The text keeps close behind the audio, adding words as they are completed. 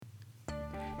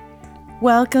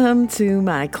Welcome to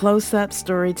my Close-Up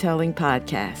Storytelling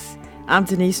Podcast. I'm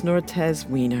Denise Nortez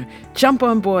Weiner. Jump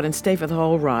on board and stay for the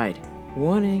whole ride.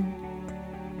 Warning: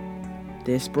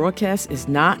 this broadcast is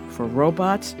not for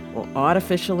robots or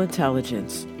artificial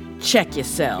intelligence. Check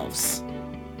yourselves.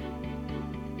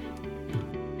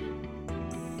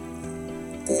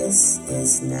 This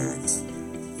is not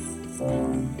for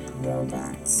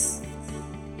robots.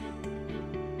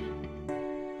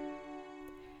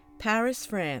 Paris,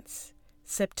 France,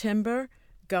 September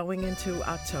going into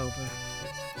October.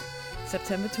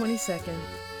 September 22nd,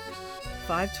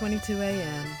 5:22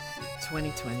 a.m.,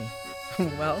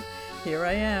 2020. Well, here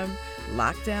I am,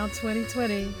 lockdown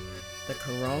 2020, the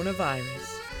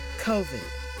coronavirus, COVID,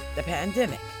 the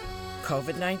pandemic,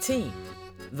 COVID-19,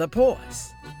 the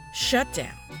pause,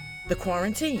 shutdown, the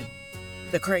quarantine,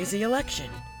 the crazy election.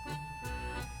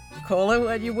 Call it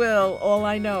what you will, all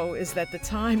I know is that the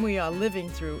time we are living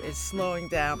through is slowing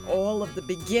down all of the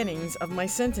beginnings of my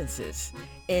sentences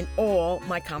in all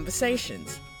my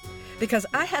conversations. Because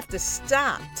I have to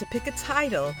stop to pick a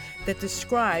title that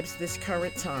describes this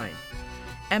current time.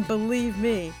 And believe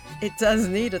me, it does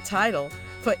need a title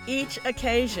for each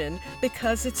occasion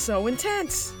because it's so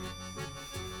intense.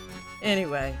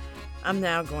 Anyway, I'm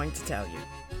now going to tell you.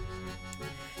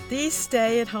 These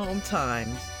stay-at-home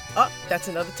times. Oh, that's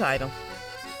another title.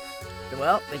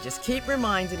 Well, they just keep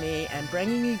reminding me and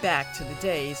bringing me back to the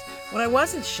days when I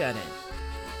wasn't shut in.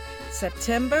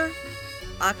 September,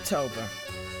 October,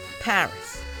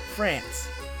 Paris, France,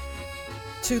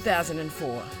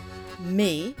 2004.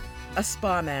 Me, a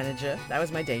spa manager, that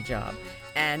was my day job,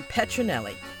 and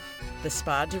Petronelli, the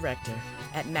spa director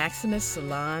at Maximus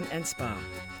Salon and Spa.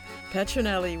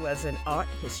 Petronelli was an art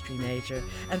history major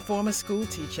and former school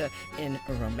teacher in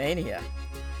Romania.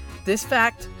 This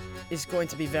fact is going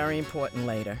to be very important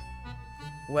later.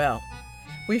 Well,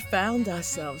 we found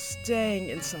ourselves staying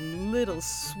in some little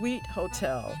sweet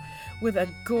hotel with a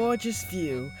gorgeous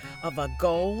view of a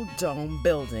gold dome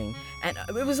building, and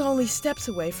it was only steps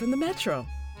away from the metro.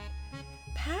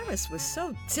 Paris was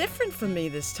so different from me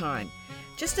this time.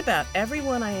 Just about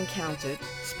everyone I encountered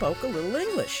spoke a little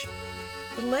English.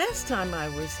 The last time I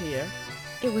was here,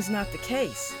 it was not the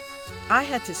case. I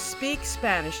had to speak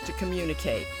Spanish to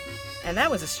communicate, and that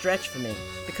was a stretch for me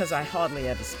because I hardly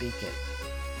ever speak it.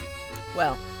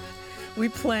 Well, we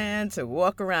planned to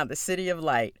walk around the City of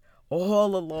Light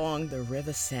all along the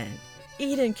River Seine,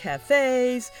 eat in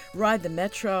cafes, ride the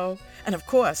metro, and of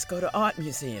course go to art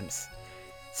museums.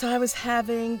 So I was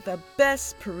having the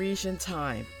best Parisian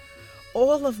time.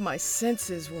 All of my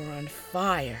senses were on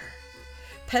fire.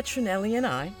 Petronelli and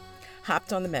I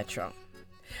hopped on the metro,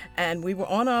 and we were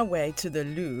on our way to the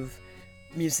Louvre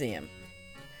Museum.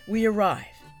 We arrived,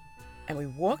 and we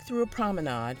walked through a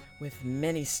promenade with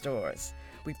many stores.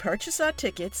 We purchased our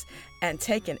tickets and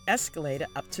take an escalator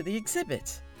up to the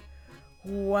exhibit.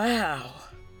 Wow!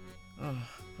 Oh,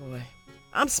 boy.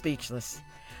 I'm speechless.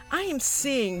 I am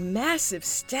seeing massive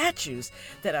statues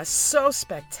that are so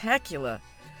spectacular.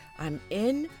 I'm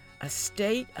in a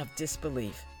state of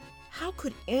disbelief. How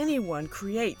could anyone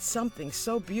create something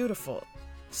so beautiful,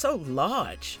 so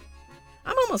large?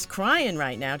 I'm almost crying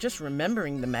right now just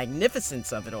remembering the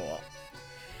magnificence of it all.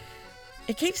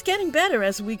 It keeps getting better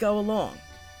as we go along.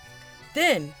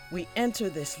 Then we enter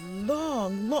this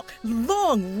long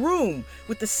room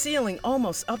with the ceiling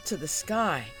almost up to the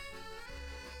sky.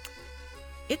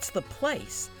 It's the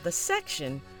place, the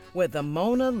section where the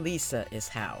Mona Lisa is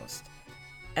housed.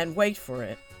 And wait for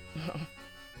it.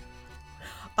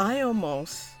 I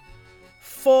almost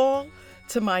fall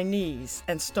to my knees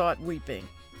and start weeping.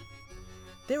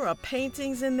 There are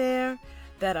paintings in there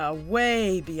that are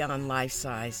way beyond life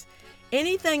size.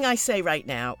 Anything I say right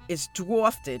now is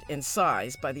dwarfed in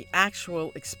size by the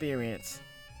actual experience.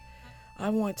 I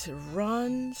want to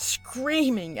run,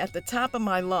 screaming at the top of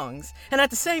my lungs, and at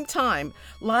the same time,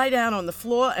 lie down on the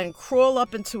floor and crawl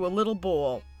up into a little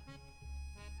ball.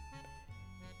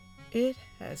 It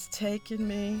has taken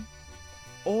me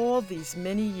all these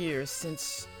many years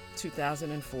since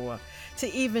 2004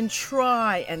 to even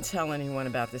try and tell anyone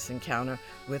about this encounter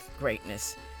with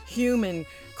greatness, human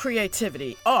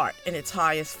creativity, art in its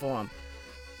highest form.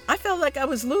 I felt like I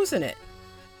was losing it,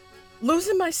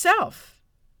 losing myself.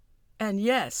 And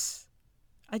yes,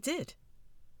 I did.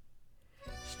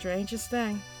 Strangest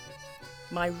thing,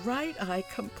 my right eye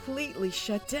completely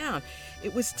shut down.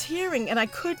 It was tearing and I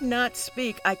could not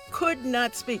speak. I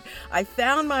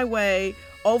found my way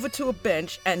over to a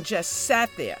bench and just sat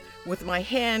there with my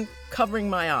hand covering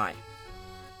my eye.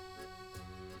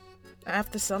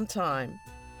 After some time,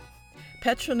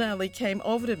 Petronelli came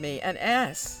over to me and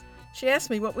asked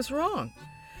me what was wrong.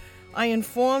 I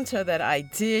informed her that I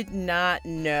did not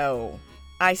know.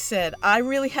 I said, I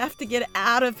really have to get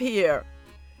out of here.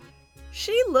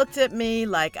 She looked at me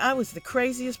like I was the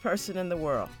craziest person in the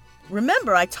world.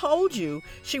 Remember, I told you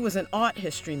she was an art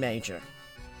history major.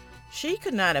 She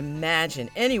could not imagine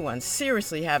anyone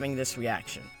seriously having this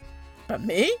reaction. But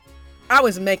me? I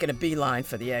was making a beeline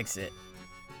for the exit.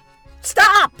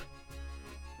 Stop!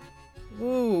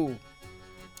 Ooh.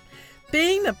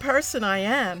 Being the person I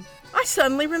am, I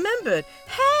suddenly remembered,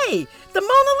 hey, the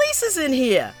Mona Lisa's in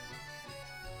here.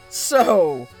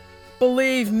 So,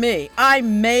 believe me, I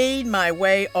made my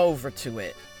way over to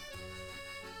it.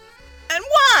 And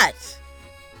what?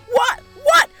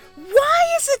 What?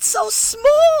 Why is it so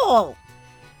small?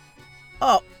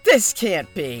 Oh, this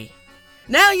can't be.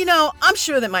 Now, I'm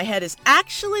sure that my head is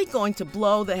actually going to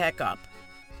blow the heck up.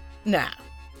 Now,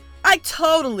 I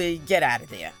totally get out of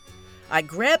there. I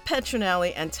grab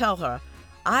Petronelli and tell her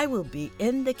I will be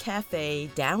in the cafe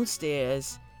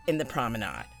downstairs in the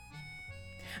promenade.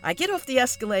 I get off the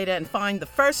escalator and find the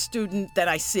first student that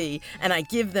I see, and I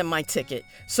give them my ticket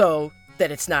so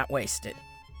that it's not wasted.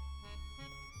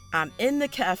 I'm in the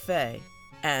cafe,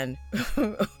 and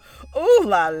ooh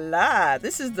la la,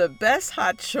 this is the best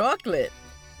hot chocolate.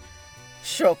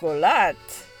 Chocolat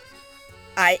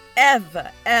I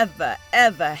ever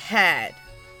had.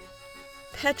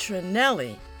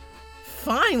 Petronelli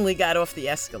finally got off the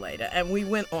escalator, and we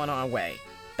went on our way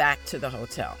back to the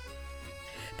hotel.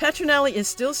 Petronelli is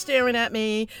still staring at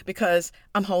me because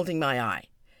I'm holding my eye.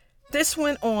 This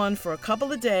went on for a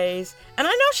couple of days, and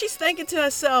I know she's thinking to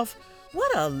herself,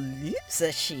 what a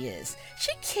loser she is.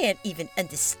 She can't even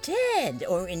understand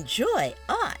or enjoy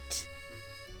art.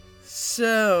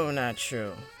 So not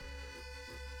true.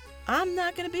 I'm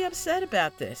not going to be upset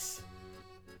about this.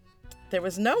 There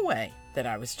was no way that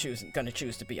I was going to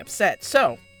choose to be upset.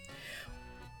 So,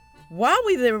 while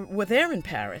we were there in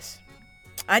Paris,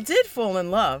 I did fall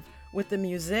in love with the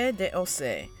Musée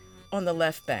d'Orsay on the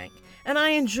left bank, and I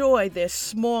enjoyed their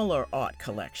smaller art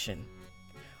collection.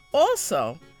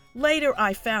 Also, later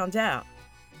I found out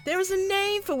there is a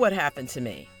name for what happened to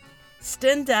me: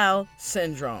 Stendhal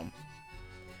syndrome.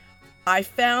 I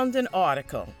found an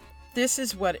article. This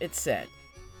is what it said.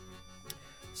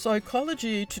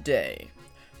 Psychology Today.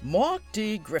 Mark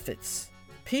D. Griffiths,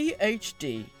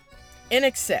 Ph.D., in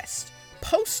Excess,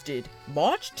 posted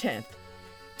March 10th,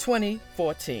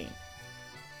 2014.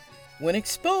 When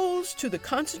exposed to the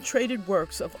concentrated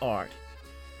works of art,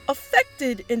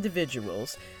 affected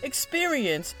individuals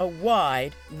experience a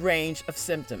wide range of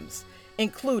symptoms,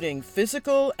 including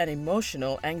physical and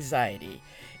emotional anxiety.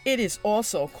 It is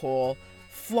also called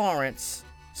Florence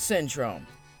syndrome.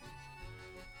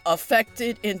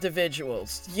 Affected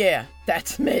individuals. Yeah,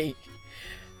 that's me.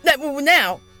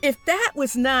 Now, if that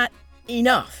was not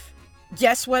enough,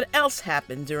 guess what else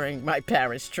happened during my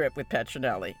Paris trip with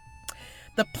Petronelli?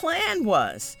 The plan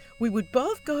was we would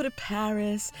both go to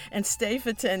Paris and stay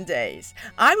for 10 days.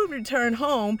 I would return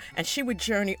home and she would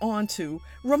journey on to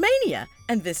Romania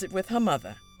and visit with her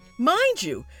mother. Mind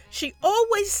you, she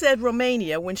always said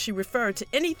Romania when she referred to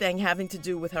anything having to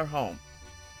do with her home.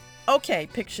 Okay,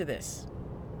 picture this.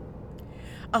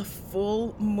 A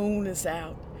full moon is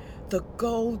out. The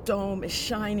gold dome is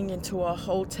shining into our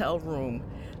hotel room,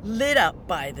 lit up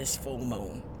by this full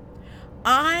moon.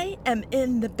 I am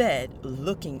in the bed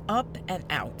looking up and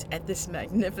out at this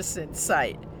magnificent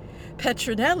sight.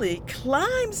 Petronelli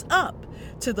climbs up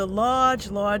to the large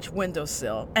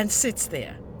windowsill and sits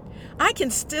there. I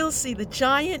can still see the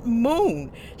giant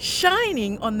moon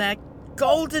shining on that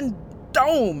golden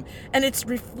dome, and it's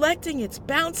reflecting its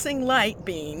bouncing light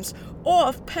beams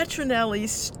off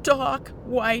Petronelli's stark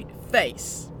white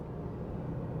face.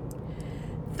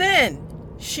 Then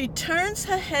she turns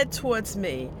her head towards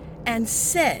me and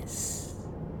says,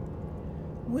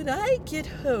 "When I get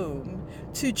home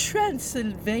to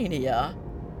Transylvania..."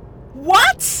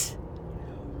 What?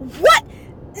 What?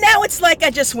 Now it's like I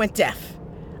just went deaf.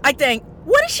 I think,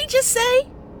 what did she just say?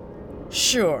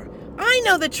 Sure, I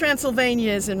know that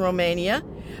Transylvania is in Romania,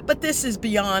 but this is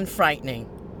beyond frightening.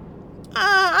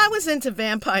 I was into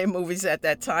vampire movies at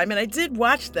that time, and I did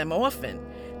watch them often.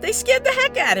 They scared the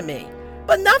heck out of me.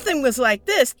 But nothing was like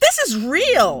this. This is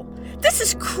real. This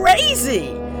is crazy.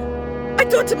 I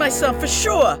thought to myself, for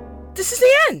sure, this is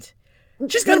the end.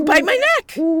 She's gonna bite my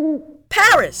neck.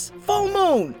 Paris, full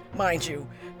moon, mind you.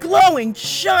 Glowing,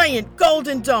 giant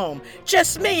golden dome.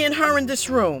 Just me and her in this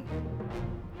room.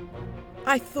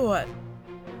 I thought,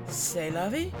 c'est la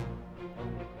vie?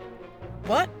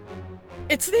 What?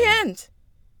 It's the end.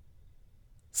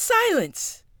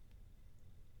 Silence.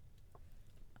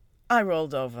 I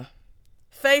rolled over,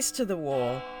 face to the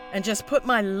wall, and just put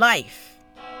my life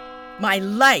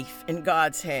in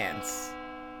God's hands.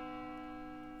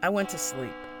 I went to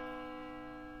sleep.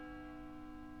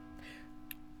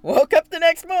 Woke up the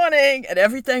next morning and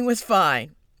everything was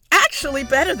fine. Actually,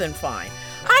 better than fine.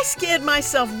 I scared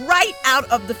myself right out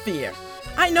of the fear.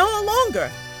 I no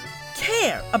longer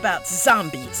care about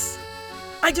zombies.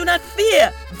 I do not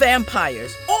fear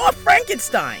vampires or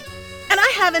Frankenstein. And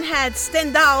I haven't had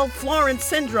Stendhal-Florence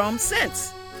syndrome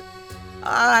since.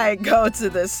 I go to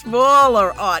the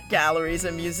smaller art galleries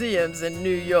and museums in New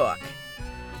York.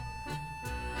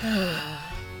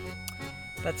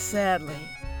 But sadly,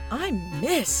 I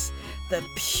miss the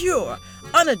pure,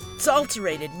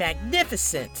 unadulterated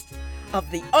magnificence of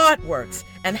the artworks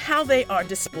and how they are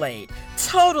displayed,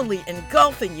 totally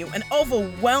engulfing you and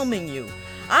overwhelming you.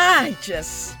 I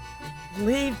just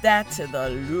leave that to the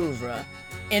Louvre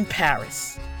in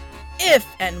Paris. If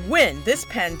and when this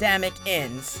pandemic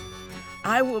ends,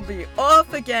 I will be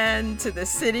off again to the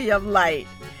City of Light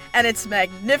and its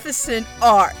magnificent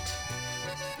art.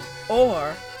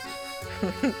 Or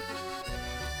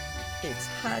it's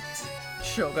hot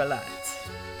chocolate.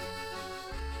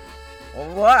 Au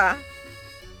revoir.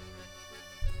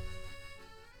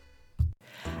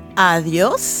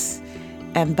 Adios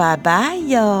and bye-bye,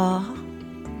 y'all.